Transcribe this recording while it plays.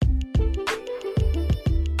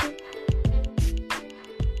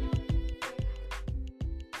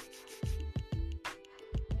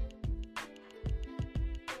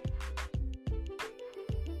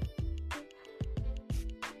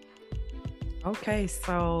Okay,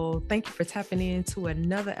 so thank you for tapping into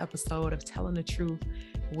another episode of Telling the Truth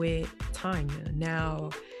with Tanya.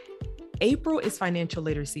 Now, April is Financial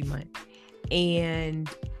Literacy Month, and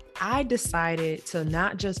I decided to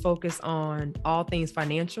not just focus on all things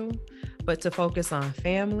financial, but to focus on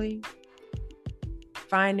family,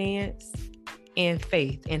 finance, and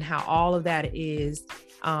faith, and how all of that is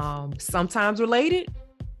sometimes related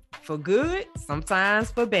for good,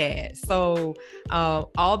 sometimes for bad. So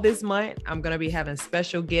all this month, I'm going to be having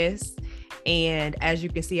special guests. And as you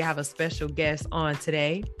can see, I have a special guest on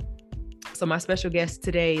today. So my special guest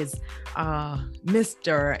today is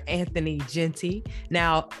Mr. Anthony Genty.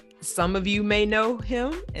 Now, some of you may know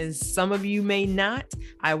him and some of you may not.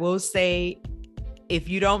 I will say, if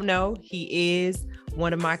you don't know, he is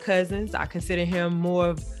one of my cousins. I consider him more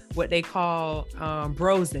of what they call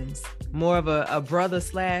brosins, more of a brother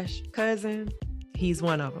 / cousin. He's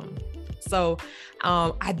one of them. So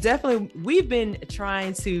we've been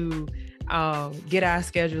trying to get our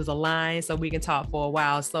schedules aligned so we can talk for a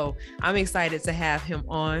while. So I'm excited to have him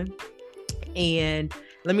on. And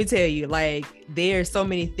let me tell you, like, there's so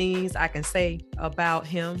many things I can say about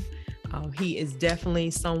him. He is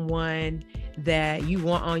definitely someone that you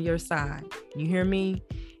want on your side. You hear me?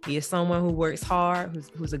 He is someone who works hard,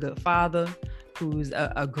 who's a good father, who's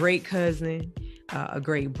a great cousin, a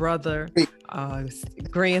great brother,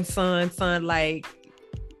 grandson, son. Like,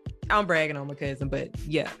 I'm bragging on my cousin, but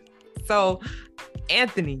yeah. So,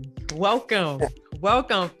 Anthony, welcome.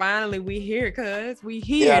 Welcome. Finally, we here, cuz. We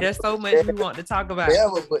here. Yeah, There's so much we want to talk about.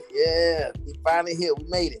 But yeah, we finally here. We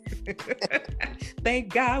made it.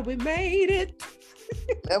 Thank God we made it.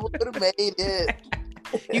 Never could have made it.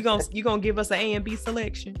 You gonna give us an A and B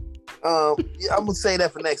selection? Yeah, I'm gonna say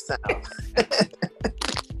that for next time.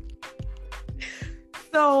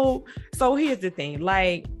 So here's the thing.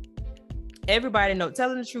 Like, everybody know,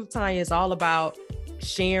 Telling the Truth, Tanya, is all about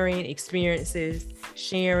sharing experiences,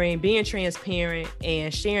 being transparent,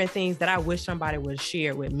 and sharing things that I wish somebody would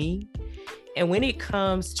share with me. And when it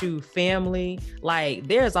comes to family, like,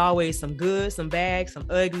 there's always some good, some bad, some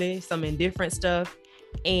ugly, some indifferent stuff.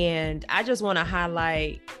 And I just want to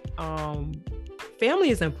highlight, family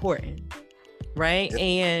is important, right? Yep.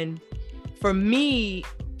 And for me,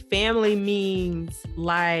 family means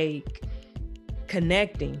like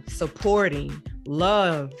connecting, supporting,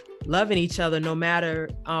 loving each other no matter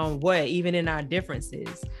what, even in our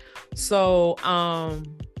differeres. So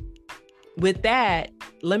with that,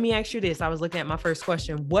 let me ask you this. I was looking at my first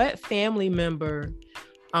question. What family member,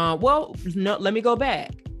 let me go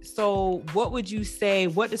back. So what would you say,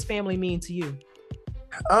 what does family mean to you?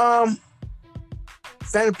 Family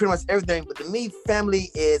pretty much everything, but to me, family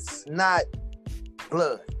is not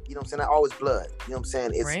blood. You know what I'm saying? Not always blood. You know what I'm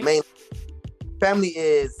saying? It's right. Mainly family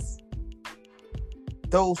is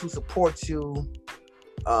those who support you,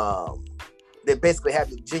 that basically have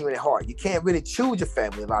your genuine heart. You can't really choose your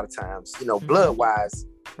family a lot of times, blood wise,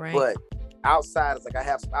 right. But outsiders, like I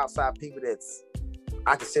have some outside people that's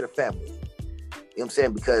I consider family. You know what I'm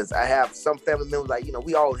saying? Because I have some family members, like,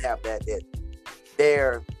 we all have that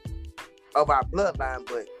they're of our bloodline,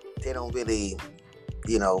 but they don't really,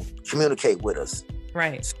 communicate with us.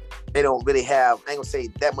 Right. So they don't really have, I ain't gonna say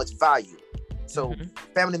that much value. So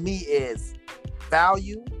family to me is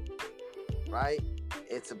value, right?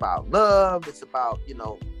 It's about love. It's about,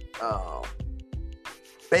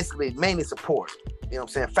 basically mainly support. You know what I'm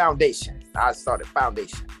saying? Foundation. I started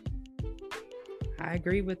foundation. I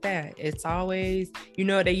agree with that. It's always,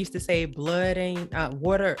 they used to say blood ain't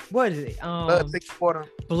water. What is it? Blood thicker than water.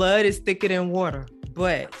 Blood is thicker than water.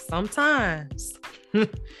 But sometimes the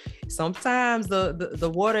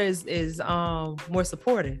water is more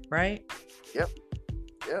supportive, right? Yep.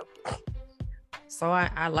 So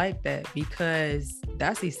I like that because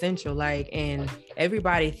that's essential. Like, and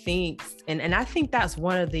everybody thinks, and I think that's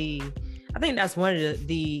one of the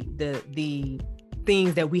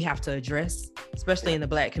things that we have to address, especially in the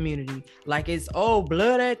Black community. Like, it's,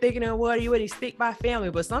 blood ain't thicker than water. You already stick by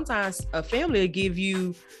family, but sometimes a family will give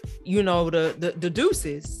you, the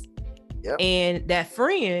deuces. Yep. And that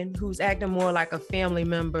friend who's acting more like a family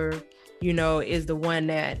member, is the one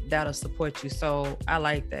that'll support you. So I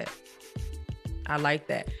like that.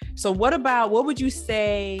 So what would you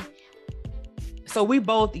say? So we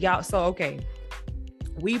both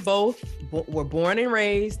were born and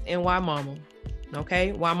raised in Wimauma.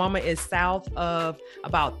 Okay. Wimauma is south of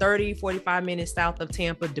about 30-45 minutes south of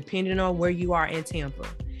Tampa, depending on where you are in Tampa.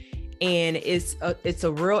 And it's a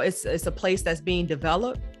place that's being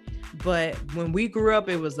developed. But when we grew up,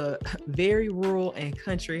 it was a very rural and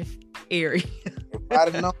country area. If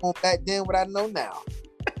I'd have known back then what I know now.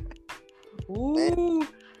 Ooh.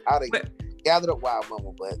 gathered up Wild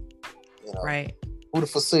Mama, but you know, right. Who'd have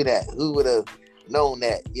foreseen that? Who would have known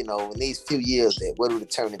that, you know, in these few years that what would it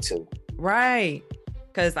turn into? Right.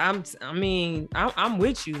 Cause I'm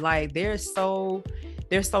with you. Like there's so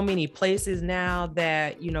many places now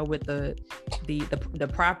that, you know, with the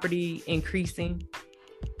property increasing,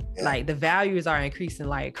 like the values are increasing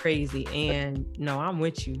like crazy. And no, I'm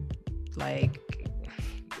with you. Like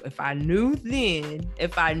if I knew then,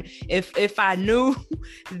 if I knew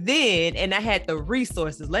then, and I had the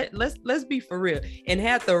resources, let's be for real, and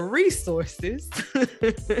had the resources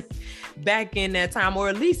back in that time, or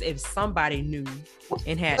at least if somebody knew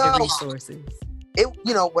and had the resources. It,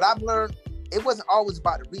 you know, what I've learned, it wasn't always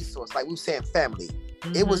about the resource. Like we were saying, family.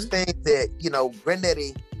 Mm-hmm. It was things that, you know,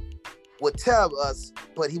 Granddaddy would tell us,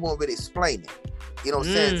 but he won't really explain it. You know what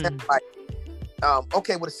I'm saying? Like,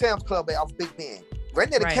 okay, with the Sam's Club off Big Bend,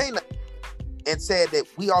 Granddaddy came and said that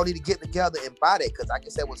we all need to get together and buy that, because like I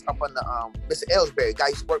said, was up on the Mr. Ellsbury, guy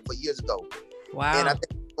used to work for years ago. Wow. And I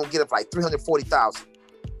think we're gonna get up like $340,000.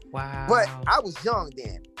 Wow. But I was young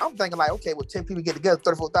then. I'm thinking like, okay, well, 10 people get together,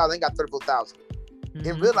 34,000, ain't got 34,000.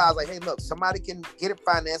 Then realize like, hey, look, somebody can get it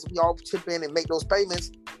financed. We all chip in and make those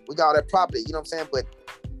payments. We got all that property, you know what I'm saying? But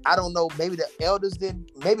I don't know, maybe the elders didn't,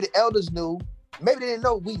 maybe the elders knew, maybe they didn't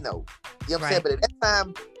know, we know. You know what I'm saying? But at that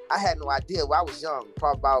time, I had no idea. Well, I was young,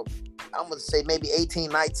 probably about, I'm going to say maybe 18,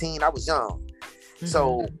 19. I was young.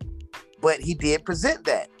 So, but he did present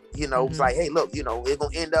that, you know, it's like, hey, look, you know, it's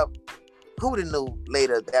going to end up, who would have knew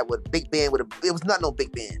later that would Big Bend it was not no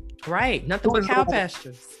Big Bend. Right. Nothing but cow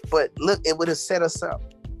pastures. But look, it would have set us up.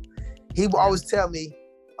 He would always tell me,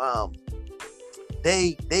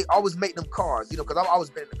 they always make them cars, you know, because I've always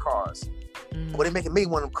been in the cars. When they making me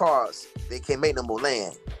one of them cars, they can't make no more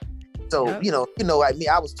land. So, you know, like me,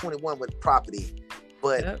 I was 21 with property,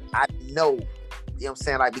 but I know, you know what I'm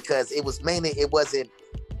saying? Like, because it was mainly, it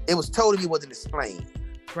was told to me, wasn't explained.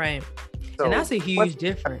 Right. So, and that's a huge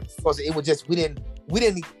difference. Because it was just, we didn't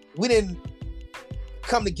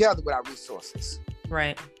come together with our resources.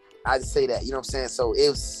 Right. I just say that, you know what I'm saying? So it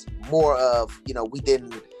was more of, you know,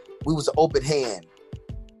 we was an open hand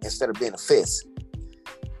instead of being a fist,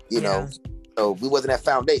 you know? So we wasn't that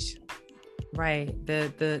foundation. Right.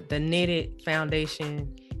 The knitted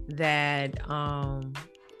foundation that,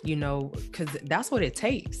 you know, because that's what it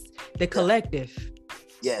takes. The collective.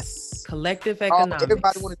 Yes. Collective economics.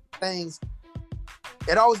 Everybody want to do things.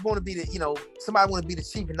 It always want to be the, you know, somebody want to be the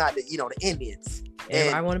chief and not the, you know, the Indians.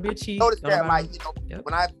 Everybody want to be a chief. Notice that, like, you know,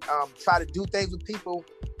 when I try to do things with people,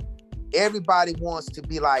 everybody wants to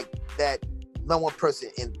be like that number one person.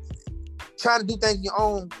 And trying to do things on your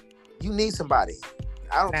own, you need somebody.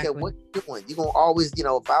 I don't care what you're doing. You're going to always, you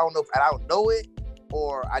know, if I don't know it,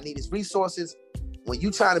 or I need his resources, when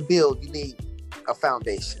you trying to build, you need a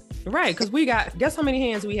foundation. Right, because we got, guess how many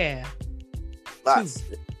hands we have? Lots.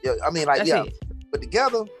 Yeah, I mean, like, that's it. But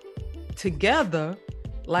together,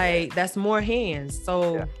 like, that's more hands.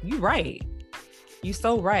 So you're right. You're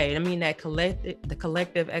so right. I mean, the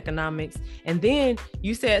collective economics. And then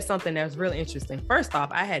you said something that was really interesting. First off,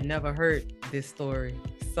 I had never heard this story.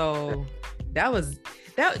 So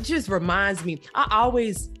that just reminds me, I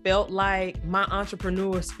always felt like my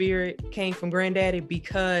entrepreneur spirit came from Granddaddy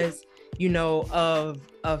because, you know,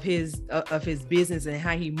 of his business and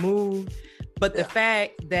how he moved. But the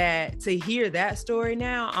fact that to hear that story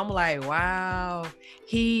now, I'm like, wow,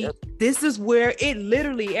 this is where it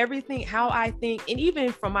literally everything, how I think, and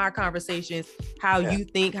even from our conversations, how you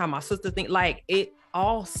think, how my sister think, like it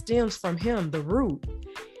all stems from him, the root.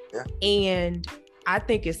 Yeah. And I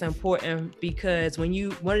think it's important because one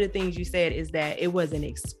of the things you said is that it wasn't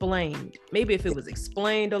explained. Maybe if it was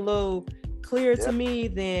explained a little clearer to me,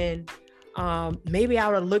 then maybe I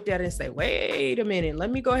would have looked at it and say, wait a minute,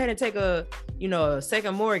 let me go ahead and take a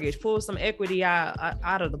second mortgage, pull some equity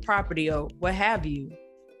out of the property or what have you.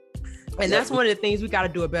 And that's one of the things we got to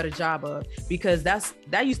do a better job of, because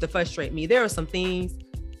that used to frustrate me. There are some things,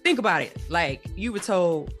 think about it. Like you were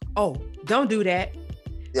told, oh, don't do that.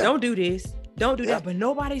 Yeah. Don't do this. Don't do that. But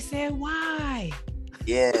nobody said why.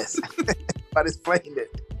 Yes. Nobody explained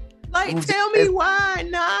it. Like, tell me why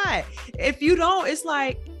not? If you don't, it's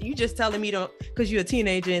like, you just telling me don't, because you're a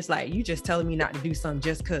teenager, it's like, you just telling me not to do something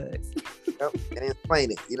just cause. Yep, and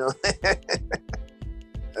explain it, you know?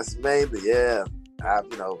 That's mainly, yeah.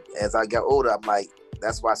 You know, as I got older, I'm like,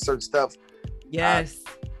 that's why certain stuff. Yes.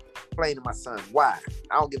 Explain to my son, why?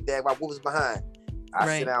 I don't give a damn about what was behind.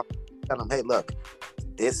 I sit down and tell him, hey, look,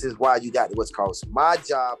 this is why you got what's called. It's my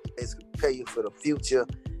job to basically prepare you for the future.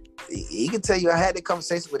 He can tell you I had that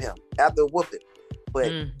conversation with him after a whooping,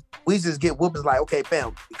 but we just get whoopings like, okay,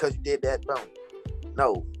 bam, because you did that, boom.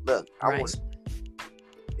 No, look, I want.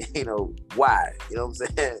 why? You know what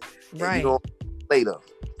I'm saying? Right. Later.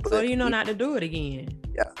 So you know not to do it again.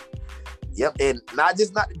 Yeah. Yep. And not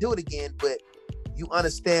just not to do it again, but you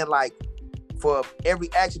understand, like, for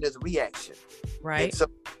every action there's a reaction. Right. And so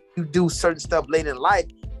you do certain stuff later in life,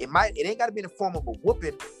 it ain't got to be in the form of a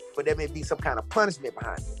whooping, but there may be some kind of punishment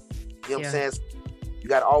behind it. You know what I'm saying? So you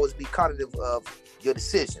got to always be cognitive of your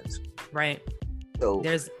decisions. Right. So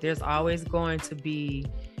there's always going to be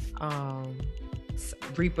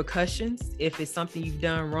repercussions if it's something you've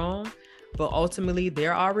done wrong, but ultimately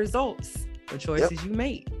there are results for choices you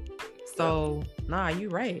make. So you're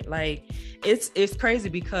right. Like, it's crazy,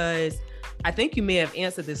 because I think you may have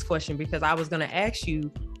answered this question, because I was going to ask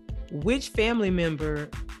you which family member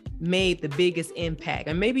made the biggest impact,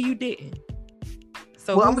 and maybe you didn't.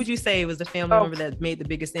 So who would you say was the family member that made the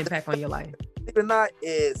biggest impact on your life? Believe it or not,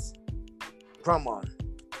 is grandma.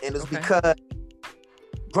 And it's because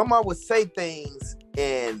grandma would say things,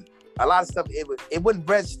 and a lot of stuff, it wouldn't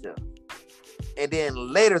register. And then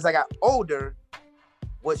later, as I got older,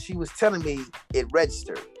 what she was telling me, it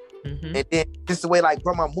registered. Mm-hmm. And then just the way, like,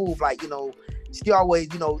 grandma moved, like, she always,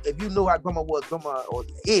 if you knew how grandma was, grandma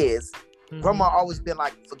is, grandma always been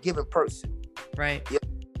like a forgiving person. Right. Yeah.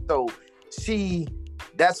 So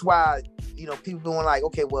that's why, people doing like,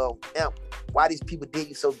 okay, well, why these people did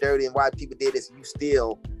you so dirty, and why people did this, and you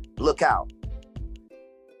still look out.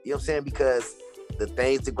 You know what I'm saying? Because the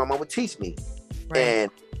things that grandma would teach me. Right.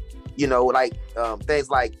 And, like, things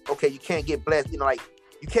like, okay, you can't get blessed, like,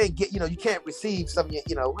 you can't get, you can't receive something,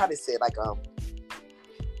 how they say it, like,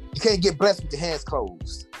 you can't get blessed with your hands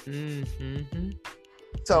closed. Mm-hmm.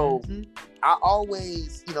 So I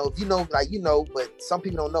always, if but some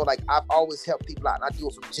people don't know, like, I've always helped people out, and I do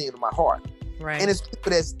it from the genuine of my heart. Right. And it's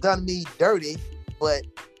people that's done me dirty, but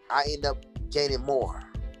I end up gaining more.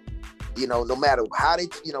 No matter how they,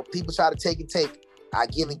 people try to take, I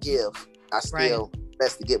give and give. I still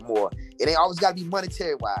best to get more. It ain't always got to be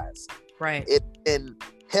monetary wise. Right. It's been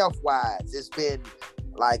health wise. It's been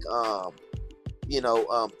like,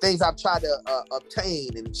 things I've tried to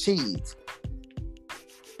obtain and achieve.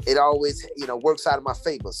 It always, works out of my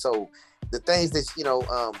favor. So the things that,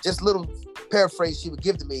 just little paraphrase she would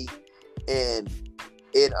give to me, and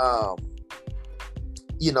it,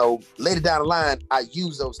 later down the line, I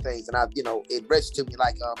use those things, and it registered to me.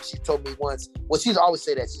 Like, she told me once, well, she'd always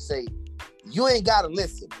say that. She'd say, you ain't got to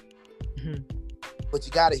listen, but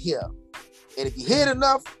you got to hear. And if you hear it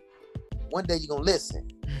enough, one day you're going to listen.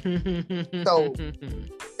 So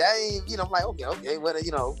that ain't, I'm like, okay, well,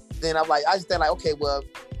 then I'm like, I just think like, okay, well,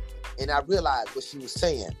 and I realized what she was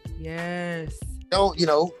saying. Yes. Don't,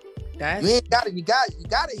 that's... you ain't got it. You got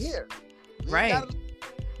to hear. Right.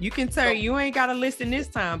 You can tell you ain't got to listen this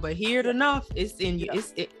time, but hear it enough. It's in you.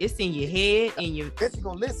 It's in your head, in your. Yes, you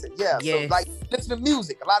gonna listen. Yeah. Yes. So like, listen to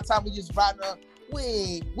music. A lot of times we just riding up.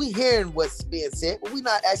 We hearing what's being said, but we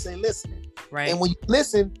not actually listening. Right. And when you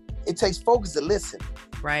listen, it takes focus to listen.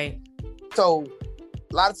 Right. So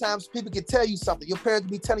a lot of times people can tell you something. Your parents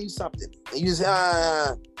can be telling you something, and you just you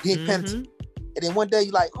ain't paying attention. And then one day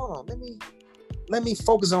you're like, hold on, let me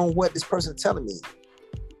focus on what this person is telling me.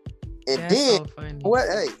 And that's then, so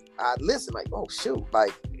hey, I listen like, oh shoot,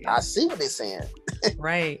 like I see what they're saying.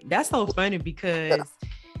 Right. That's so funny, because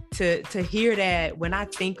to hear that, when I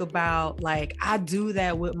think about, like, I do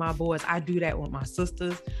that with my boys, I do that with my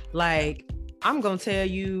sisters. Like, I'm gonna tell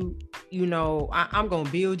you, I'm gonna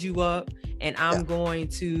build you up, and I'm going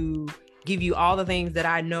to give you all the things that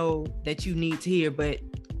I know that you need to hear,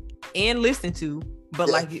 and listen to. But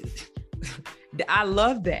like, I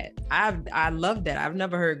love that. I love that. I've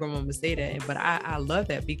never heard grandmama say that, but I love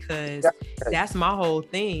that, because that's my whole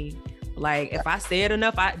thing. Like, if I say it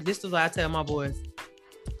enough, this is what I tell my boys: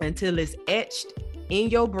 until it's etched in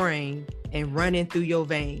your brain and running through your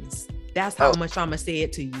veins. That's how much I'm gonna say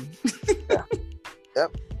it to you.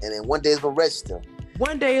 Yep. And then one day it's gonna register.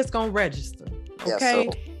 One day it's gonna register. Okay.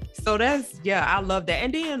 So that's, I love that.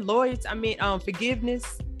 And then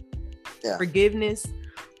forgiveness. Yeah. Forgiveness.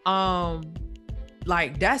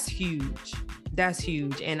 Like, that's huge. That's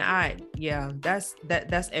huge. And that's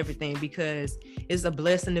everything, because it's a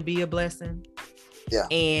blessing to be a blessing. Yeah.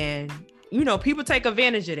 And people take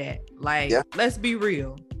advantage of that. Like, let's be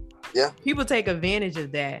real. Yeah. People take advantage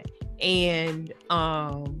of that. And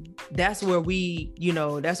that's where we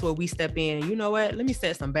step in. And you know what? Let me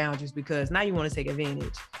set some boundaries, because now you want to take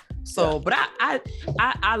advantage. So, but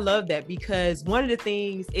I love that, because one of the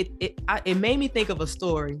things it made me think of a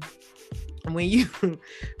story when you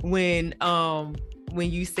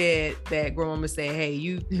said that grandmama said, hey,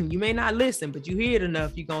 you may not listen, but you hear it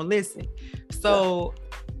enough, you're gonna listen. So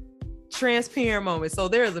transparent moment. So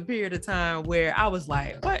there was a period of time where I was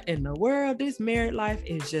like, what in the world? This married life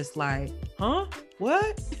is just like, huh?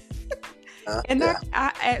 What? And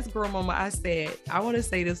I asked grandmama, I said, I want to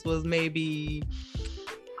say this was maybe,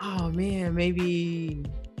 I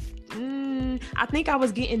think I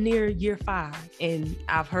was getting near year 5. And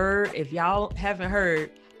I've heard, if y'all haven't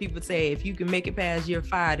heard, people say, if you can make it past year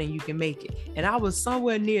 5, then you can make it. And I was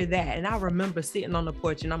somewhere near that. And I remember sitting on the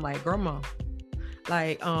porch and I'm like, grandma,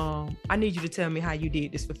 like, I need you to tell me how you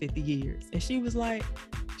did this for 50 years. And she was like,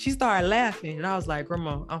 she started laughing. And I was like,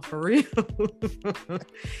 grandma, I'm for real.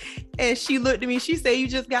 And she looked at me, she said, you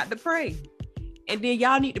just got to pray. And then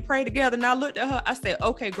y'all need to pray together. And I looked at her, I said,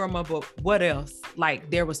 okay, grandma, but what else?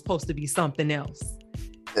 Like there was supposed to be something else.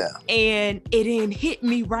 Yeah. And it didn't hit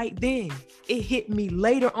me right then. It hit me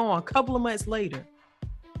later on, a couple of months later.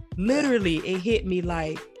 Literally, it hit me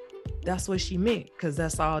like, that's what she meant, because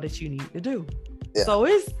that's all that you need to do. Yeah. So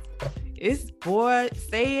it's boy,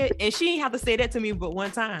 say it. And she didn't have to say that to me but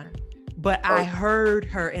one time. But I heard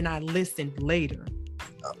her and I listened later.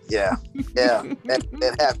 Yeah.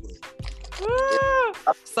 That happened.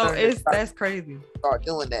 So that's crazy. Start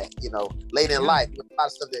doing that, later in life. A lot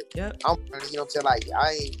of stuff that I'm learning, what I'm saying? Like,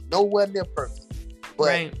 I ain't nowhere near perfect,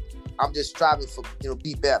 but I'm just striving for,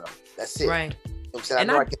 be better. That's it. Right. You know what I'm saying? I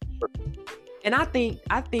know I can't be perfect. And I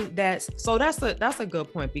think that's a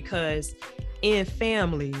good point, because in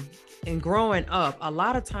family and growing up, a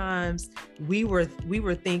lot of times we were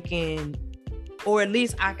thinking, or at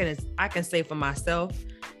least I can say for myself,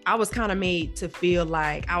 I was kind of made to feel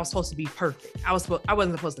like I was supposed to be perfect. I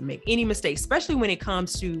wasn't supposed to make any mistakes, especially when it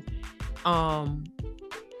comes to our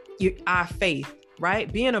faith,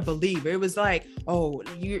 right? Being a believer. It was like, oh,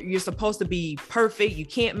 you're supposed to be perfect. You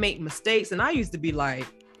can't make mistakes. And I used to be like,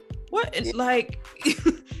 what? Yeah. Like,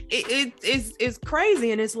 it's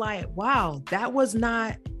crazy. And it's like, wow, that was a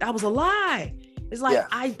lie. It's like,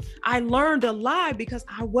 I learned a lie because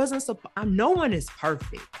no one is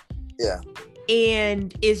perfect. Yeah.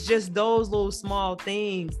 And it's just those little small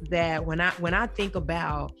things that when I think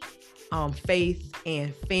about faith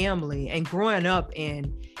and family and growing up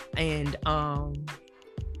and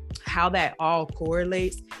how that all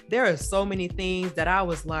correlates, there are so many things that I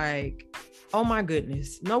was like, oh my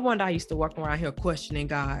goodness, no wonder I used to walk around here questioning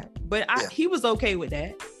God. But he was okay with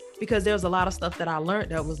that, because there was a lot of stuff that I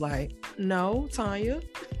learned that was like, no, Tanya.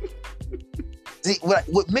 See,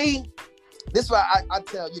 with me, this is why I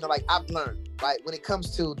tell, like I've learned, right, when it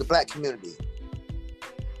comes to the Black community,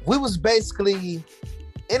 we was basically,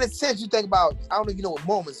 in a sense, you think about, I don't know if you know what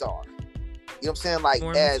Mormons are. You know what I'm saying? Like,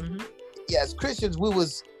 Mormons, as Christians, we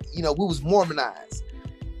was Mormonized.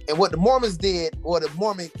 And what the Mormons did, or the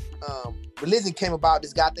Mormon religion came about,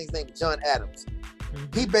 this guy, I think his name was John Adams.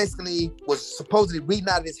 Mm-hmm. He basically was supposedly reading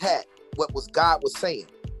out of his hat what was God was saying,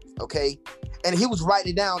 okay? And he was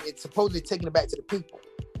writing it down and supposedly taking it back to the people,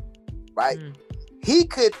 right? Mm. He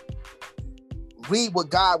could read what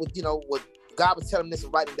God would, what God was telling him this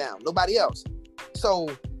and write it down. Nobody else. So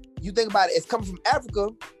you think about it, it's coming from Africa.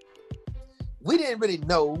 We didn't really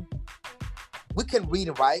know. We couldn't read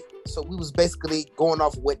and write. So we was basically going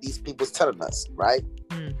off of what these people was telling us, right?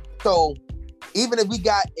 Mm. So even if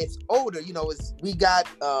it's older,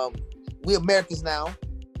 we Americans now.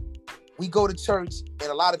 We go to church, and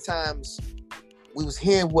a lot of times we was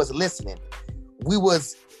hearing, wasn't listening. We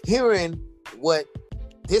was hearing what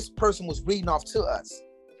this person was reading off to us.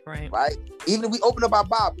 Right? Even if we open up our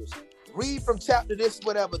Bibles, read from chapter this,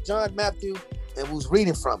 whatever, John, Matthew, and we was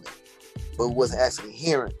reading from it, but we wasn't actually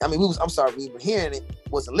hearing. I mean, we were hearing it,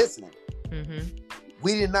 wasn't listening. Mm-hmm.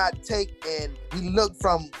 We did not take, and we looked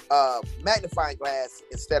from a magnifying glass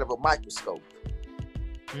instead of a microscope.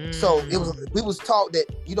 Mm. So we was taught that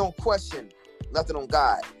you don't question nothing on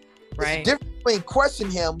God. Right. There's a difference between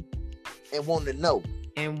questioning him and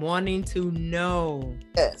wanting to know.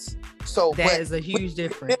 Yes. So that is a huge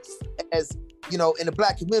difference. As in the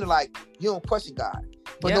Black community, like, you don't question God,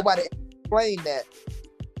 but nobody explained that.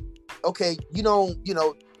 Okay,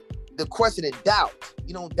 the question and doubt.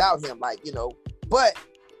 You don't doubt him, but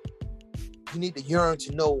you need to yearn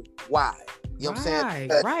to know why. You know what I'm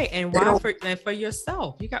saying? Right. And why for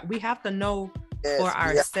yourself. We have to know for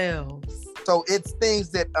ourselves. So it's things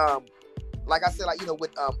that like I said,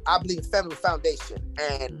 with I believe in family foundation.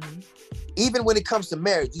 And even when it comes to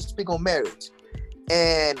marriage, you speak on marriage.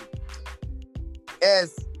 And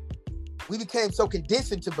as we became so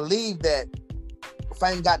conditioned to believe that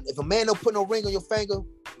if a man don't put no ring on your finger,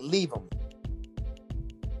 leave him.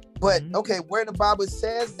 But okay, where in the Bible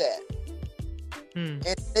says that? And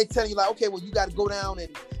they tell you, like, okay, well, you got to go down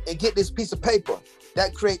and get this piece of paper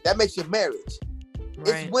that makes your marriage.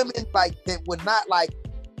 Right. It's women like that would not, like,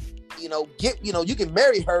 you can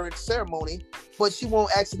marry her in ceremony, but she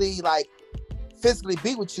won't actually like physically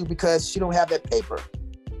be with you because she don't have that paper.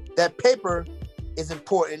 That paper is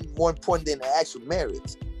important, more important than the actual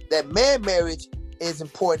marriage. That man marriage is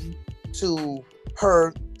important to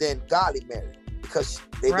her than godly marriage because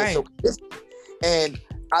they've been so consistent. And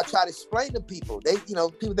I try to explain to people,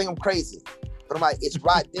 people think I'm crazy, but I'm like, it's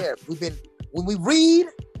right there. When we read,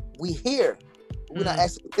 we hear. We're not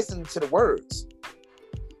actually listening to the words.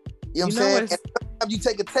 You know what I'm saying? And sometimes you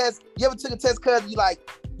take a test. You ever took a test because you like,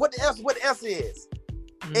 what the answer is?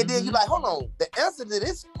 Mm-hmm. And then you're like, hold on, the answer to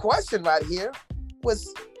this question right here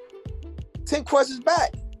was 10 questions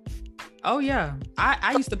back. Oh yeah.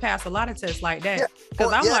 I used to pass a lot of tests like that.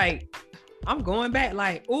 Because I'm like, I'm going back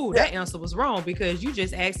like, oh, that answer was wrong because you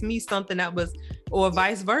just asked me something that was, or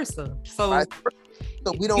vice versa. So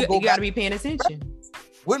we don't you got to be paying attention.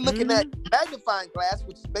 We're looking at magnifying glass,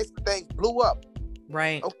 which is basically things blew up.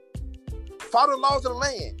 Right. Okay. Follow the laws of the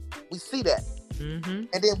land. We see that. Mm-hmm.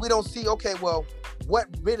 And then we don't see, okay, well, what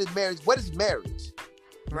really marriage? What is marriage?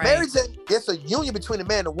 Right. Marriage is a union between a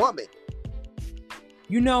man and a woman.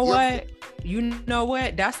 You know what?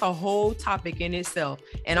 That's a whole topic in itself.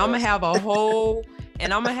 And I'm gonna have a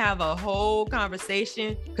whole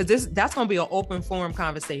conversation because that's gonna be an open forum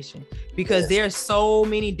conversation because there's so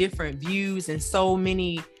many different views and so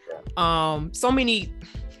many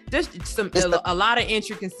there's a lot of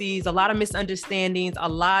intricacies, a lot of misunderstandings, a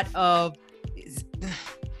lot of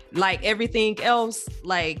like everything else,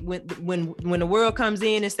 like when the world comes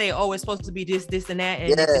in and say, oh, it's supposed to be this and that,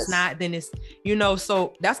 and if it's not, then it's,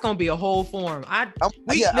 so that's gonna be a whole forum. I'm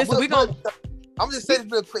just saying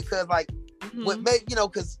this real quick because like what made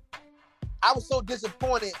because I was so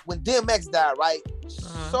disappointed when DMX died, right?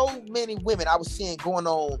 So many women I was seeing going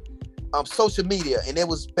on social media, and it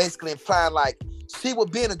was basically implying like, see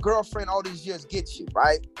what being a girlfriend all these years gets you,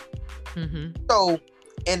 right? So,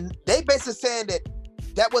 and they basically saying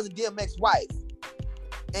that wasn't DMX's wife.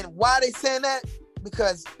 And why are they saying that?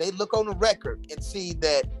 Because they look on the record and see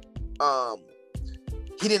that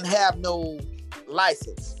he didn't have no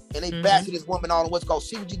license. And they bashing this woman on what's called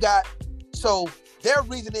see what you got. So their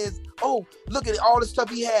reason is, oh, look at all the stuff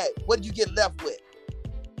he had. What did you get left with?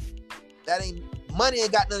 Money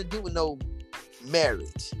ain't got nothing to do with no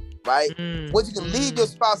marriage, right? What you can leave your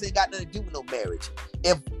spouse ain't got nothing to do with no marriage.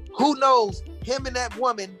 If who knows, him and that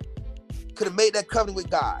woman could have made that covenant with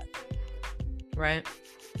God. Right.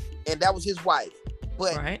 And that was his wife.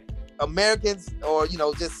 But Americans or,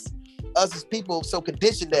 just us as people so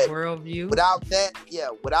conditioned that worldview. Without the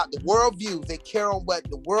worldview, they care on what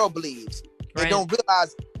the world believes. They don't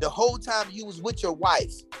realize the whole time you was with your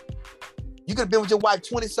wife, you could have been with your wife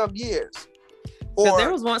 20-some years. Or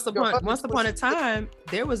there was once upon a time,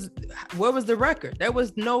 where was the record? There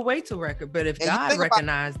was no way to record. But if God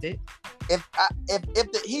recognized it,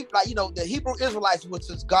 the Hebrew Israelites, which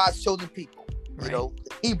is God's chosen people, the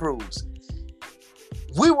Hebrews,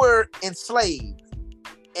 we were enslaved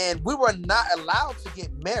and we were not allowed to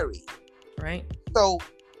get married. Right. So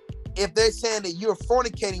if they're saying that you're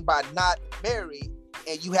fornicating by not married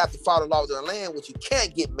and you have to follow the laws of the land, which you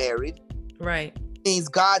can't get married, right, means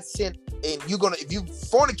God sent, and if you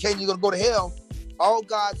fornicate, you're gonna go to hell. All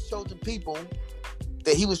God's chosen people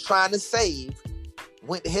that he was trying to save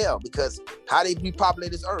went to hell because how they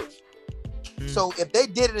repopulate this earth. So if they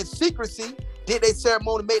did it in secrecy, did their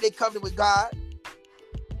ceremony, made their covenant with God,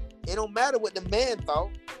 it don't matter what the man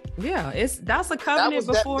thought. Yeah, that's a covenant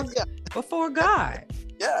before God.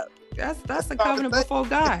 Yeah, that's a covenant before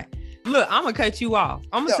God. Look, I'm gonna cut you off.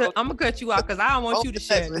 I'm gonna cut you off because I don't want you to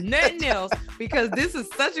share nothing else because this is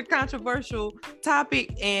such a controversial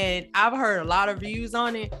topic, and I've heard a lot of views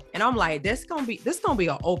on it, and I'm like, this gonna be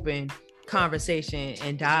an open conversation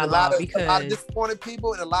and dialogue because a lot of disappointed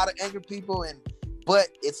people and a lot of angry people, but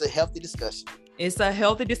it's a healthy discussion. It's a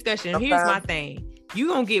healthy discussion. Here's my thing: you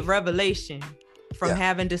gonna get revelation from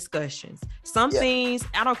having discussions. Some things,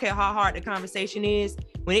 I don't care how hard the conversation is.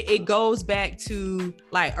 When it goes back to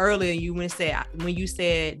like earlier, when you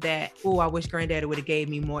said that, oh, I wish Granddaddy would have gave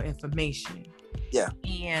me more information. Yeah.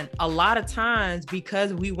 And a lot of times,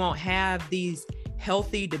 because we won't have these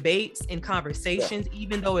healthy debates and conversations,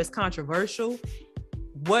 even though it's controversial,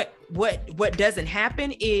 what doesn't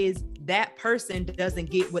happen is that person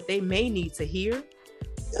doesn't get what they may need to hear,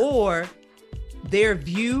 or their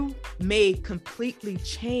view may completely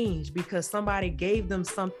change because somebody gave them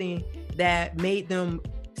something that made them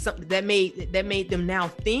now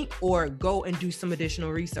think or go and do some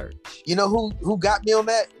additional research. You know who got me on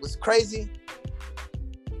that? It was crazy.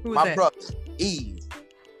 My brother, Eve.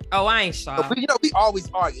 Oh, I ain't shocked. We always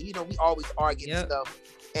argue. We always argue and stuff.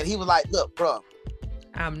 And he was like, "Look, bro,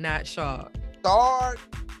 I'm not shocked. Start,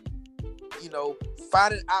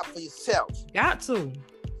 find it out for yourself. Got to.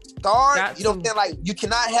 Start, you know what I'm saying? Like, you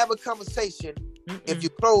cannot have a conversation if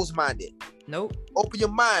you're closed-minded. Nope. Open your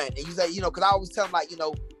mind. And you say, because I always tell them, like, if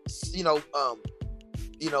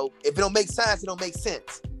it don't make sense, it don't make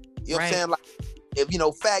sense. You know what I'm saying? Like,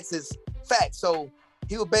 if, facts is facts. So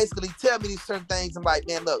he would basically tell me these certain things. I'm like,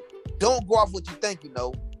 man, look, don't go off what you think you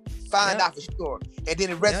know. Find out for sure. And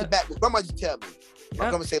then it rests it back. What grandma used to tell me. My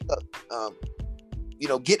grandma say, look,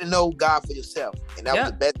 get to know God for yourself. And that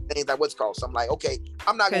was the best thing that was called. So I'm like, okay,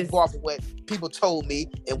 I'm not going to go off of what people told me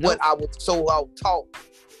and what I was taught.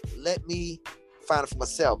 Let me find it for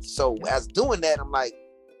myself. So as doing that, I'm like,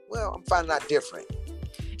 well, I'm finding out different.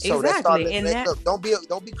 So exactly. look,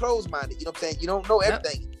 don't be closed-minded. You know what I'm saying? You don't know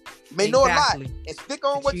everything. You may know a lot, and stick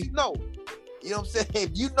on what you know. You know what I'm saying? If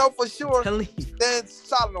you know for sure, stand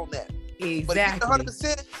solid on that. Exactly. But if you're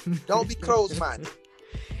 100%, don't be closed-minded.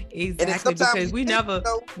 Exactly, because we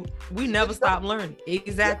never stop learning.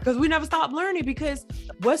 Exactly, because we never stop learning. Because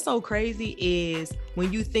what's so crazy is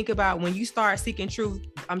when you think about when you start seeking truth.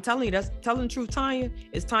 I'm telling you, that's telling the truth. Tanya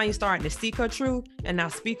is Tanya starting to seek her truth and now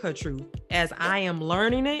speak her truth as I am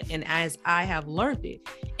learning it and as I have learned it,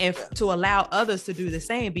 and to allow others to do the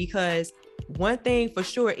same. Because one thing for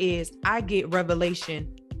sure is I get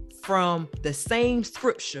revelation from the same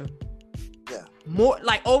scripture. More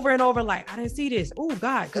like over and over, like I didn't see this. Oh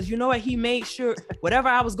God, because you know what? He made sure whatever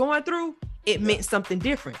I was going through, it meant something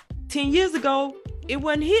different. 10 years ago, it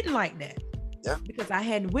wasn't hitting like that. Yeah. Because I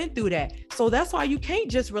hadn't went through that. So that's why you can't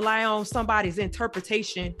just rely on somebody's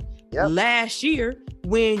interpretation last year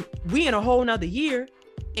when we in a whole nother year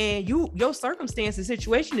and your circumstance and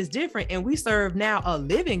situation is different. And we serve now a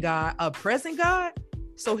living God, a present God.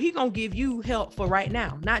 So he gonna give you help for right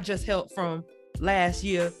now, not just help from last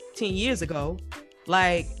year, 10 years ago.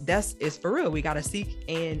 Like it's for real. We got to seek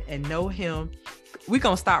and know him. We're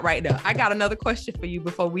going to stop right there. I got another question for you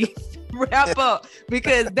before we wrap up,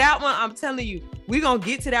 because that one, I'm telling you, we're going to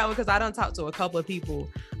get to that one because I done talked to a couple of people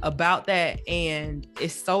about that, and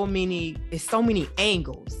it's so many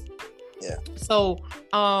angles. Yeah. So,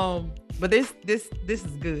 but this is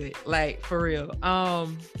good, like for real.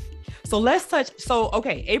 So let's touch. So,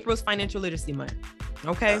 okay. April's Financial Literacy Month.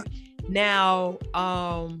 Okay. Now,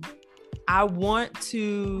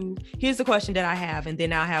 here's the question that I have, and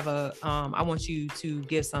then I'll have I want you to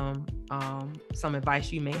give some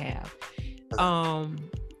advice you may have.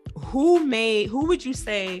 Who would you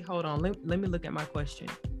say, hold on, let me look at my question.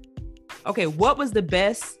 Okay. What was the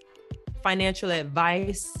best financial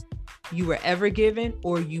advice you were ever given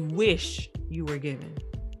or you wish you were given?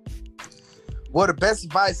 Well, the best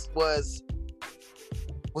advice was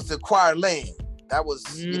to acquire land. That was,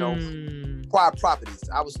 acquire properties.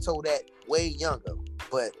 I was told that way younger,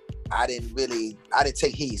 but I didn't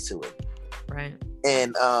take heed to it. Right.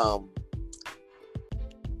 And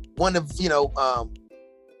one of, the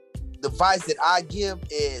advice that I give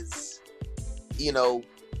is,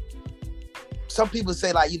 some people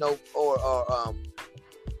say like, or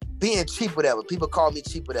being cheap, whatever. People call me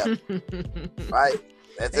cheap, whatever. Right?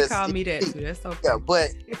 They call me that too. That's okay. Yeah, but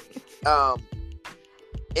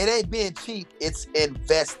it ain't being cheap, it's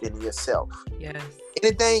investing in yourself. Yes.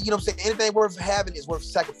 Anything, anything worth having is worth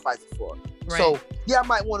sacrificing for. Right. So yeah, I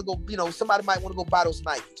might want to go, somebody might want to go buy those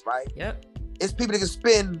Nikes, right? Yep. It's people that can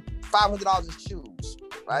spend $500 in shoes,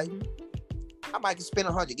 right? Mm-hmm. I might can spend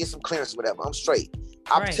 $100, get some clearance or whatever. I'm straight.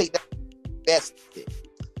 I'll take that, invest it.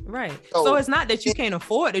 Right. So it's not that you can't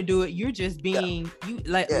afford to do it. You're just being,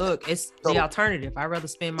 look, it's the alternative. I'd rather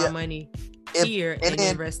spend my money here and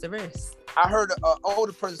then rest the rest. I heard an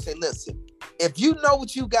older person say, listen, if you know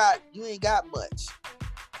what you got, you ain't got much.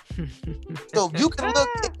 So if you can look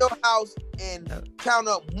at your house and count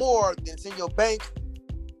up more than's in your bank,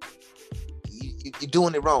 you're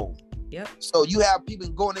doing it wrong. Yep. So you have people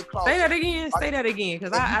going in closet. Say that again,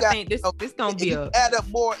 because I think this gonna be a add up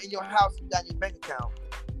more in your house than you got in your bank account.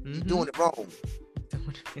 You're doing it wrong.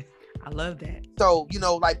 I love that. So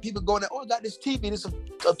like people going there, I got this TV. This is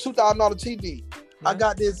a $2,000 TV. I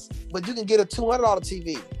got this, but you can get a $200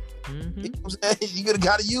 TV. Mm-hmm. You know what I'm saying? You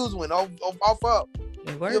got to use one off up. It works. You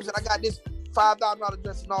know what I'm saying? I got this $5,000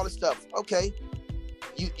 dress and all this stuff. Okay.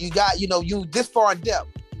 You got, you this far in depth.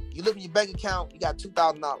 You look at your bank account, you got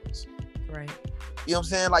 $2,000. Right. You know what I'm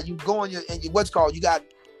saying? Like you go in and you got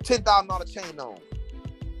 $10,000 chain on.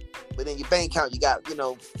 But in your bank account, you got,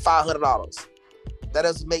 $500. That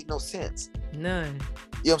doesn't make no sense. None. You know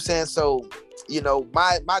what I'm saying? So,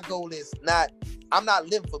 my goal is I'm not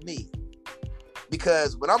living for me.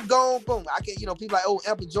 Because when I'm gone, boom, I can, people like, oh,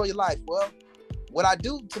 Amp, enjoy your life. Well, what I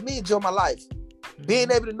do to me, enjoy my life.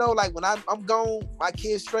 Being able to know, like, when I'm gone, my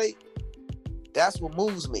kids straight, that's what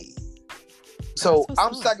moves me. So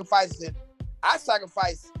I'm sacrificing. I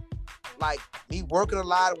sacrifice, like, me working a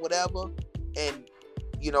lot or whatever, and,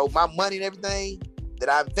 you know, my money and everything that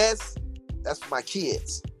I invest, that's for my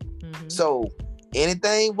kids. So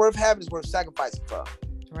anything worth having is worth sacrificing for.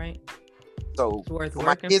 Right. So for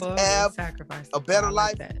my kids to have a better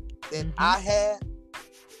life than I had,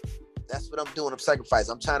 that's what I'm doing. I'm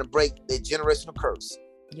sacrificing. I'm trying to break the generational curse.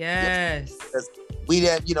 Yes. Because we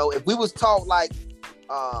didn't, you know, if we was taught, like,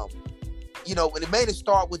 you know, when it made it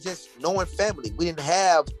start with just knowing family. We didn't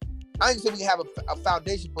have, I didn't say we can have a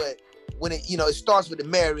foundation, but when it, you know, it starts with the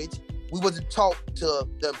marriage, we wasn't taught to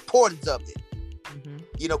the importance of it.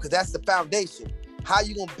 You know, because that's the foundation. How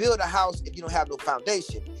you gonna build a house if you don't have no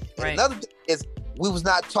foundation? And another thing is, we was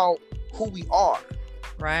not taught who we are.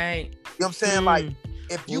 Right. You know what I'm saying? Like,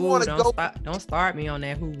 if you want to go, don't start me on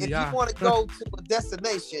that. Who we are. If you want to go to a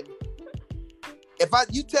destination,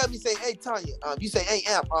 you tell me, say, hey Tanya, you say, hey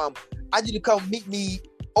Amp, I need you to come meet me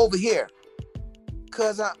over here,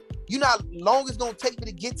 cause you know how long it's gonna take me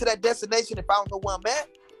to get to that destination if I don't know where I'm at.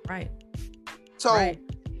 Right. So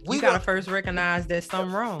we gotta first recognize there's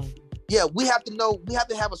something wrong. Yeah, we have to know. We have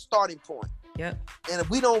to have a starting point. Yep. And if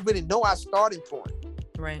we don't really know our starting point,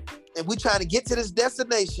 right, and we're trying to get to this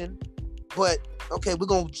destination, but okay, we're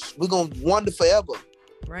gonna wander forever,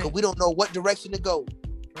 right? Because we don't know what direction to go,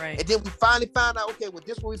 right? And then we finally find out, okay, well,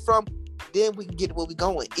 this is where we from. Then we can get to where we're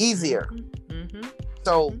going easier.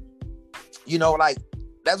 So, you know, like,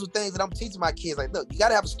 that's what things that I'm teaching my kids. Like, look, you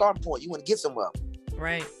gotta have a starting point. You want to get somewhere,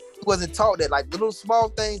 right? We wasn't taught that, like, the little small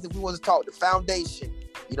things that we wasn't taught. The foundation,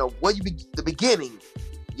 you know, where you be, the beginning,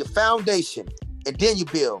 your foundation, and then you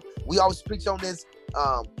build. We always preach on this.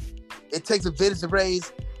 It takes a village to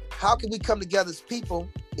raise. How can we come together as people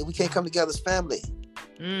if we can't come together as family?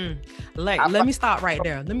 Let me stop right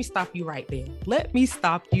there. Let me stop you right there. Let me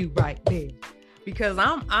stop you right there. Because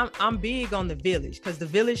I'm big on the village, because the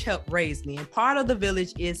village helped raise me, and part of the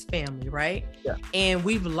village is family, right? Yeah. And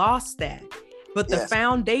we've lost that. But the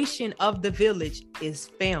foundation of the village is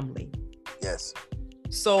family. Yes.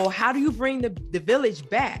 So how do you bring the village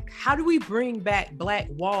back? How do we bring back Black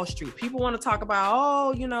Wall Street? People want to talk about,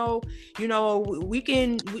 oh, we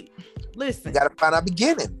listen. We got to find our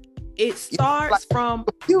beginning. It starts from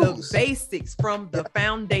the basics, from the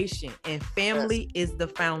foundation, and family is the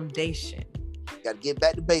foundation. Got to get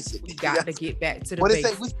back to basics. We got to get back to the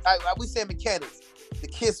basics. We say mechanics, the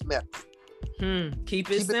KISS method.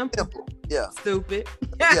 Keep it simple. Yeah. Stupid.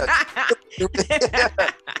 Yeah.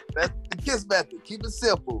 That's the KISS method. Keep it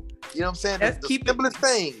simple. You know what I'm saying? That's the simplest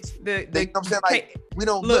things. You know what I'm saying? Like, we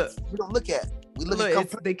don't look at. We look at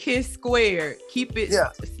it's the KISS squared. Keep it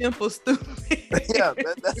simple, stupid. Yeah,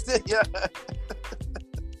 that's it. Yeah.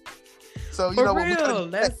 So, you know, we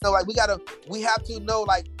have to know,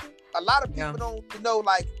 like, a lot of people don't know,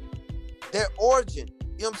 like, their origin.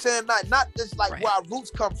 You know what I'm saying? Not just like where our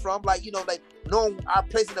roots come from, like, you know, like knowing our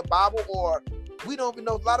place in the Bible, or we don't even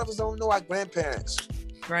know. A lot of us don't know our grandparents.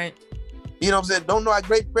 Right. You know what I'm saying? Don't know our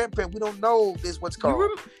great grandparents. We don't know this what's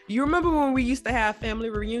called. You remember when we used to have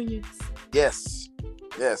family reunions? Yes.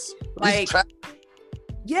 Like,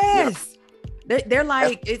 yes. Yeah. They're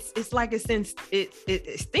like, it's like it's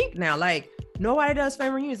extinct now. Like, nobody does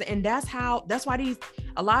family reunions, and that's why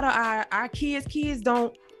a lot of our kids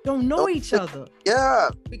don't know each other. Yeah.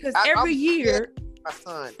 Because every year, my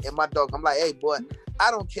son and my dog, I'm like, hey boy, I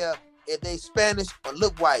don't care if they Spanish or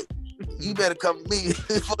look white. You better come to me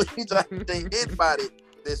before you try to date anybody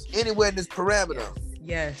that's anywhere in this parameter.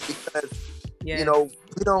 Yes. Because you know,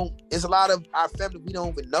 we don't. It's a lot of our family we don't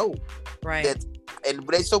even know. Right. And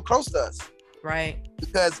they so close to us. Right.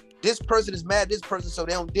 Because this person is mad at this person, so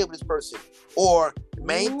they don't deal with this person. Or the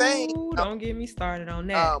main thing. Don't get me started on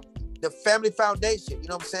that. The family foundation. You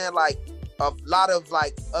know what I'm saying? Like, a lot of,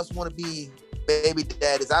 like, us want to be baby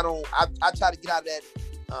daddies. I try to get out of that.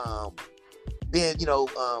 Being, you know,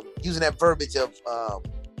 using that verbiage of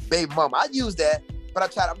baby mama. I use that, but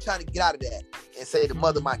I'm trying to get out of that and say the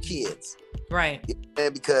mother of my kids. Right.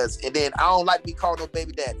 And then I don't like to be called no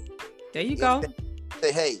baby daddy. There you go.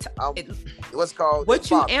 Say, hey, what's called what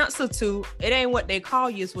you answer to, it ain't what they call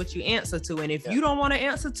you, it's what you answer to. And if you don't want to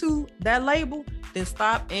answer to that label, then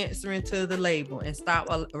stop answering to the label and stop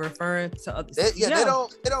referring to others. They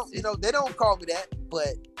don't call me that,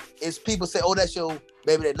 but it's people say, oh, that's your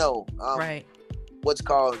baby that know. Right. What's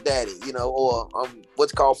called daddy, you know, or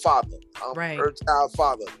what's called father. Right. Her child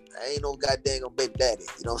father. I ain't no goddamn baby daddy.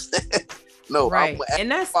 You know what I'm saying? No, right. And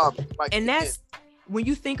that's father. That's when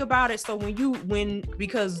you think about it. So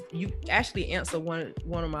because you actually answered one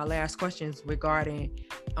of my last questions regarding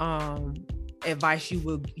advice you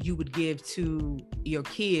would give to your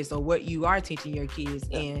kids, or what you are teaching your kids.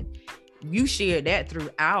 And you shared that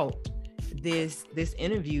throughout this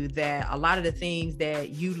interview, that a lot of the things that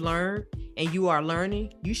you learned and you are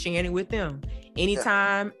learning, you sharing it with them.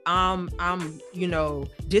 Anytime I'm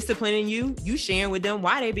disciplining you sharing with them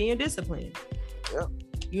why they being disciplined.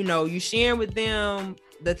 You sharing with them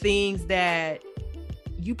the things that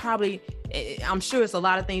you probably, I'm sure it's a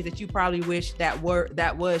lot of things that you probably wish that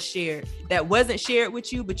was shared, that wasn't shared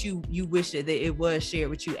with you, but you wish that it was shared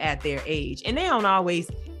with you at their age. And they don't always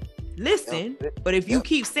listen, but if you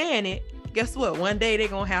keep saying it, guess what? One day they're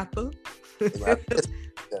gonna have to they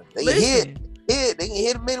can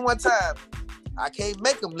hit me one time. I can't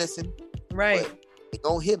make them listen, right? But they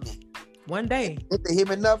gonna hit me one day. If they hear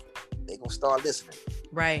me enough, they gonna start listening,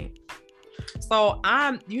 right? So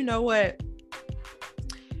you know what,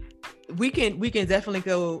 we can definitely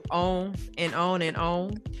go on and on and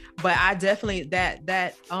on, but I definitely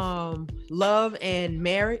that love and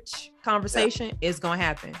marriage conversation is gonna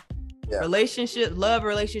happen. Relationship, love,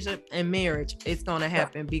 relationship, and marriage, it's gonna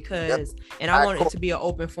happen because and I want it to be an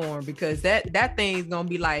open forum, because that thing's gonna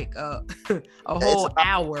be like a whole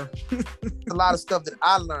hour. It's a lot of stuff that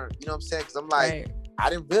I learned, you know what I'm saying? Because I'm like, I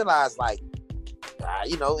didn't realize, like,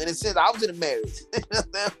 in a sense, I was in a marriage,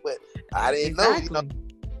 but I didn't know,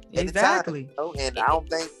 exactly. Time, and I don't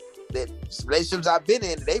think that relationships I've been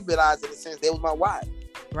in, they realized in a sense they was my wife,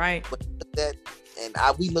 right? But that. And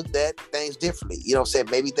we looked at things differently. You know what I'm saying?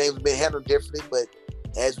 Maybe things have been handled differently, but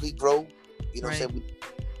as we grow, you know what I'm saying?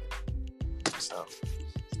 So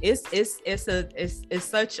it's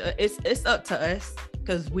up to us,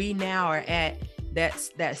 because we now are at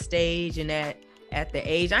that stage, and at the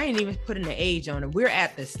age, I ain't even putting the age on it. We're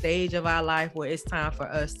at the stage of our life where it's time for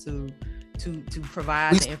us to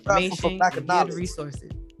provide the information and give the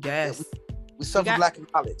resources. Yes. We suffer lack of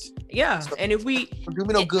knowledge. Yeah, so, and if we do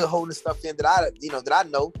me no good holding stuff in that I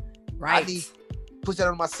know. Right. I need to push that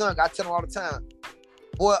on my son. I tell him all the time,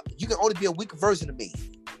 boy, you can only be a weaker version of me.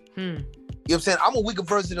 You know what I'm saying? I'm a weaker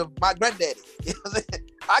version of my granddaddy. You know what I'm saying?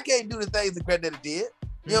 I can't do the things that granddaddy did.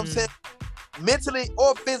 You know what I'm saying? Mentally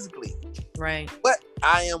or physically. Right. But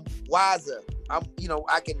I am wiser. I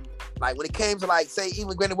can, like, when it came to, like, say, even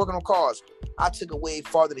granddaddy working on cars, I took it way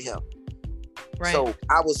farther than him. Right. So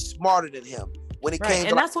I was smarter than him when it came to,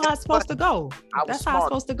 and that's how it's supposed to go. That's how it's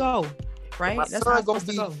supposed to go. Right? That's how it's supposed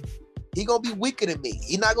to go. He gonna be weaker than me.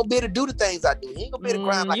 He's not gonna be able to do the things I do. He ain't gonna be able to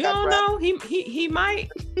grind like I grind. You don't know. He might.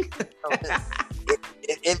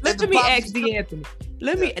 Let me ask D'Anthony.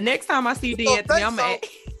 Next time I see D'Anthony, I'm gonna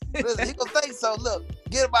listen, he gonna think so. Look,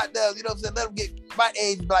 get him out there, you know what I'm saying? Let him get my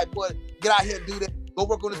age and be like, boy, get out here and do that. Go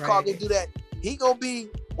work on this car, go do that. He gonna be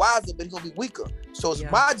wiser, but he's gonna be weaker. So it's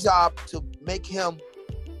my job to make him,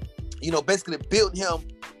 basically build him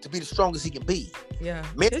to be the strongest he can be. Yeah.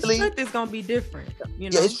 Mentally, his strength is gonna be different. Yeah,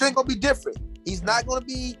 his strength gonna be different. He's not gonna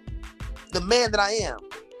be the man that I am.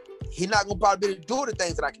 He's not gonna probably be able to do the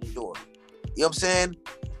things that I can endure. You know what I'm saying?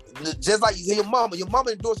 Just like you say, your mama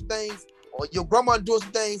endured some things, or your grandma endured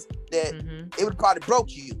some things that it would probably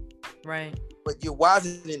broke you. Right. But you're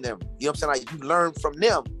wiser than them. You know what I'm saying? Like, you learn from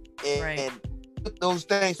them and put those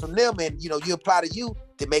things from them, and you apply to you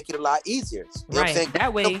to make it a lot easier. You know what I'm saying?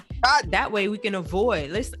 That way we can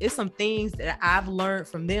avoid. It's some things that I've learned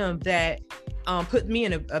from them that put me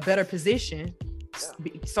in a better position,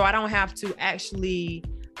 so I don't have to actually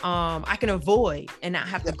I can avoid and not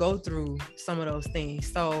have to go through some of those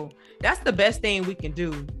things. So that's the best thing we can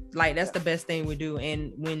do. Like, that's the best thing we do.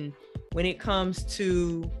 And when it comes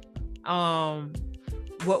to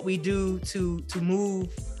what we do to move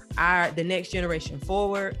the next generation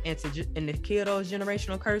forward and to kill those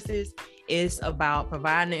generational curses, is about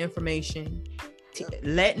providing the information,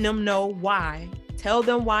 letting them know why, tell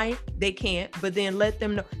them why they can't, but then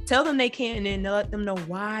tell them they can't, and then let them know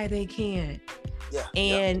why they can't.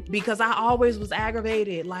 Because I always was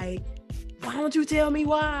aggravated, like, why don't you tell me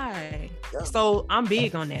why? So I'm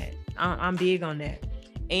big on that. I'm big on that.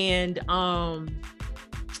 And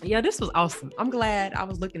this was awesome. I'm glad. I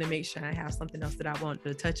was looking to make sure I have something else that I wanted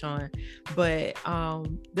to touch on, but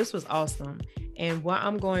this was awesome. And what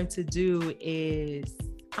I'm going to do is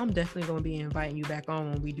I'm definitely going to be inviting you back on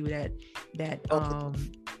when we do that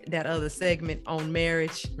other segment on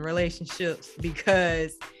marriage and relationships,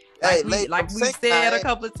 because like we said a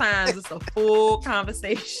couple of times, it's a full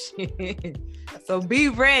conversation. So be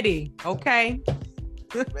ready, okay?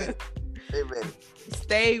 Stay ready.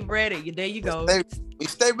 Stay ready. There you go. You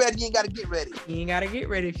stay ready, you ain't got to get ready. You ain't got to get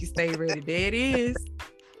ready if you stay ready. There it is.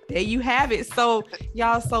 There you have it. So,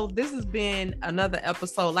 y'all, this has been another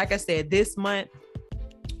episode. Like I said, this month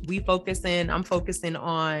I'm focusing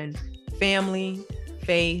on family,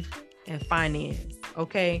 faith, and finance.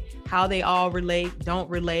 Okay, how they all relate, don't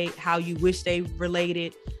relate, how you wish they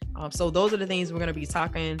related. So those are the things we're going to be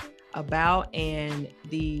talking about, and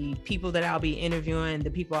the people that I'll be interviewing,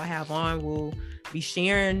 the people I have on, will be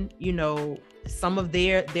sharing, some of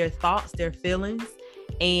their thoughts, their feelings.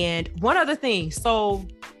 And one other thing, so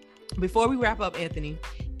before we wrap up, Anthony,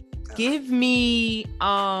 give me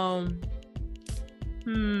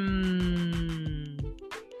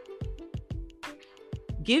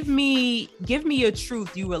give me a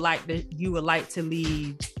truth you would like to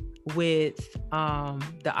leave with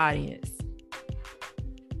the audience.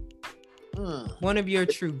 One of your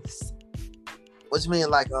truths. What you mean,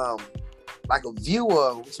 like a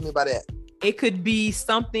viewer? What you mean by that? It could be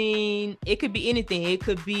something. It could be anything. It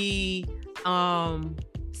could be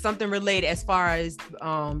something related as far as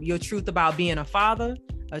your truth about being a father,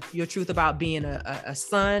 your truth about being a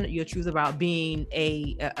son, your truth about being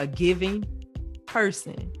a giving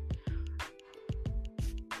person.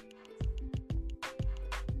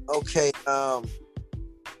 Okay. I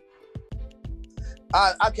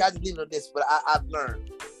just leave it on this, but I've learned,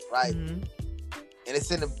 right? Mm-hmm. And it's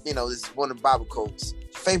in the, this is one of the Bible quotes.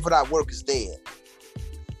 Faith without work is dead.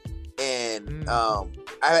 And I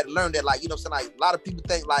had to learn that, like, like a lot of people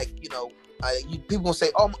think, like, people gonna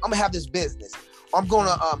say, oh, I'm gonna have this business. I'm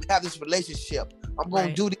gonna have this relationship. I'm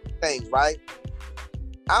gonna do these things, right?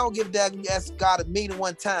 I don't give a damn. You ask God a meeting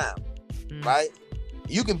one time, right?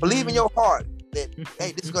 You can believe in your heart that,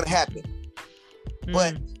 hey, this is gonna happen.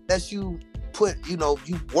 But as you put, you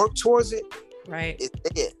work towards it, right? It's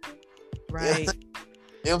dead. Right.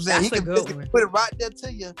 You know what I'm saying? That's he can put it right there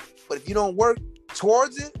to you, but if you don't work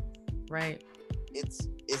towards it, right, it's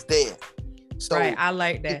dead. So right, I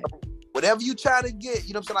like that. Whatever you try to get,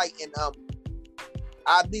 you know what I'm saying? Like, and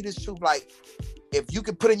I need this truth. Like, if you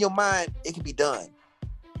can put in your mind, it can be done.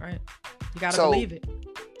 Right. You gotta believe it.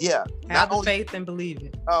 Yeah. Have the faith and believe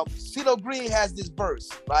it. CeeLo Green has this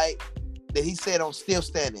verse, right, that he said on Still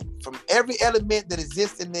Standing. From every element that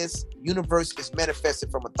exists in this universe is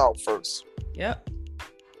manifested from a thought first. Yep.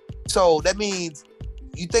 So that means,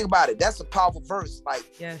 you think about it, that's a powerful verse. Like,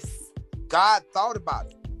 yes, God thought about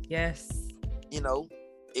it. Yes.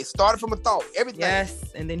 It started from a thought. Everything.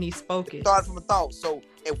 Yes, and then he spoke it. Started from a thought. So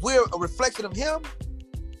if we're a reflection of him,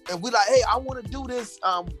 and we're like, hey, I want to do this,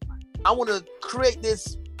 I want to create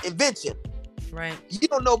this invention. Right. You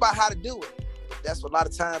don't know about how to do it. But that's what a lot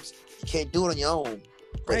of times you can't do it on your own.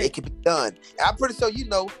 But it can be done. And I'm pretty sure you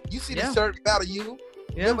see the shirt Battle You.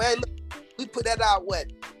 Yeah. Remember, hey, look, we put that out,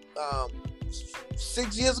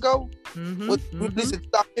 6 years ago? Mm-hmm. We released in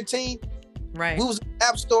 2015. Right. We was in the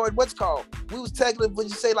App Store, and what's called? We was tagging it when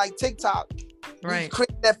you say like TikTok. Right. We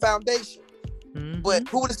created that foundation. Mm-hmm. But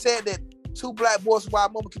who would have said that two black boys from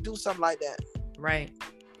Wild Moment could do something like that? Right.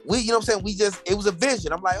 We, you know what I'm saying? It was a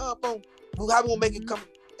vision. I'm like, oh, boom, how we gonna make it come?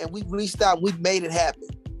 And we reached out, we made it happen.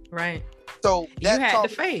 Right. So you had the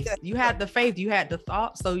faith. You had the faith. You had the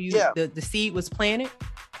thought. So the seed was planted.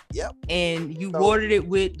 Yep. And you watered it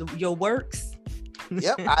with your works.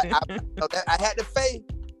 Yep. I had the faith.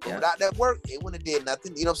 But without that work, it wouldn't have did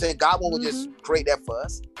nothing. You know what I'm saying? God won't just create that for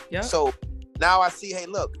us. Yeah. So now I see, hey,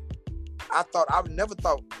 look, I never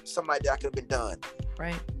thought something like that could have been done.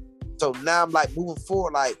 Right. So now I'm like moving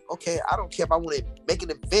forward, like, okay, I don't care if I want to make an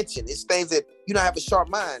invention. It's things that have a sharp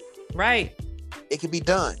mind. Right. It can be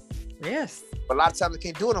done. Yes. But a lot of times I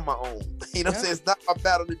can't do it on my own. You know what I'm saying? It's not my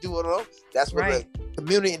battle to do it alone. That's where the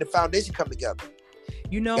community and the foundation come together.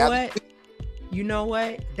 You know what? You know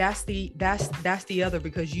what? That's the other,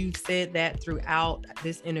 because you said that throughout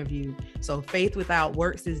this interview. So faith without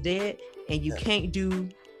works is dead, and you can't do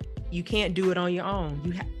it on your own.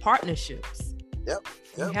 You have partnerships. Yep.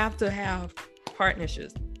 You have to have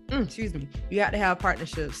partnerships. Excuse me. You have to have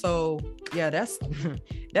partnerships. So yeah, that's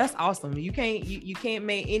awesome. You can't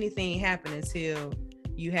make anything happen until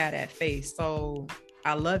you have that faith. So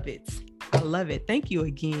I love it. Thank you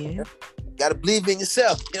again. Gotta believe in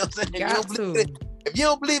yourself. You know what I'm saying? If you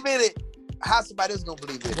don't believe in it, how somebody else gonna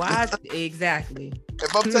believe in it? Why? Exactly.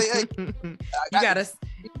 If I'm saying, hey, you gotta.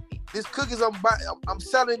 This cookies I'm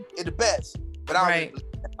selling is the best, but I don't really believe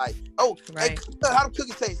that. Like, hey, how do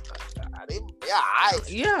cookies taste?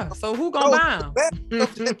 Yeah. So who gonna buy them?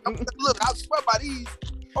 Look, I swear by these.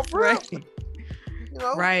 Oh, for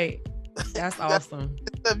real. Right. That's awesome.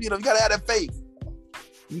 You gotta have that faith.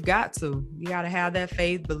 You got to have that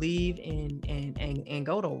faith, believe, and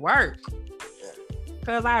go to work.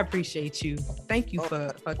 Cause I appreciate you. Thank you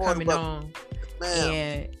for coming on.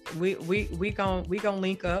 Man. And we gonna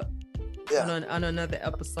link up on another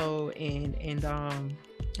episode and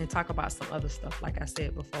talk about some other stuff, like I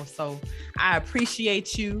said before. So I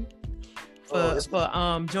appreciate you. for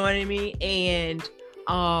joining me. And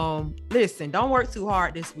listen, don't work too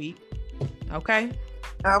hard this week. Okay?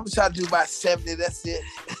 I'm trying to do about 70. That's it.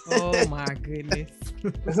 Oh my goodness.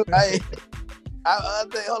 I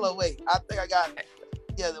think, hold on, wait. I think I got,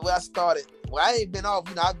 the way I started. Well, I ain't been off,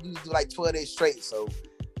 I used to do like 12 days straight. So,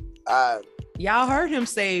 y'all heard him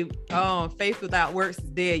say, faith without works is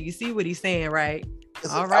dead. You see what he's saying, right?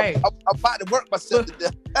 All right. I'm about to work myself to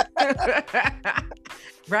death.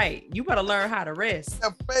 Right. You better learn how to rest.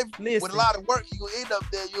 Faith, with a lot of work, you're going to end up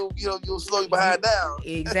there. You'll slow you behind down.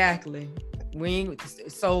 Exactly.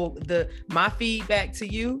 My feedback to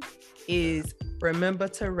you is remember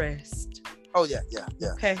to rest. Oh, yeah.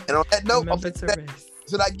 Okay. And on that note, remember to rest.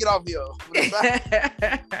 Should I get off here?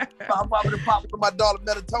 I'm probably pop my daughter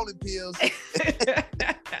melatonin pills.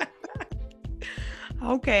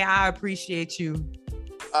 Okay, I appreciate you.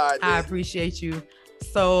 All right, I appreciate you.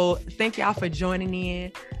 So thank y'all for joining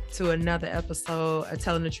in to another episode of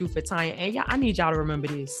Telling the Truth with Tanya. And y'all, I need y'all to remember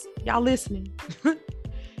this. Y'all listening?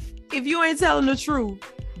 If you ain't telling the truth,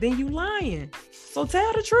 then you lying. So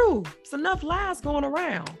tell the truth. It's enough lies going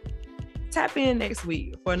around. Tap in next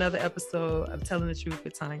week for another episode of Telling the Truth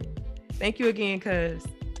with Tanya. Thank you again, cuz.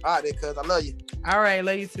 All right, then, cuz. I love you. All right,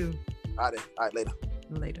 love you too. All right, later.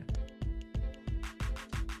 Later.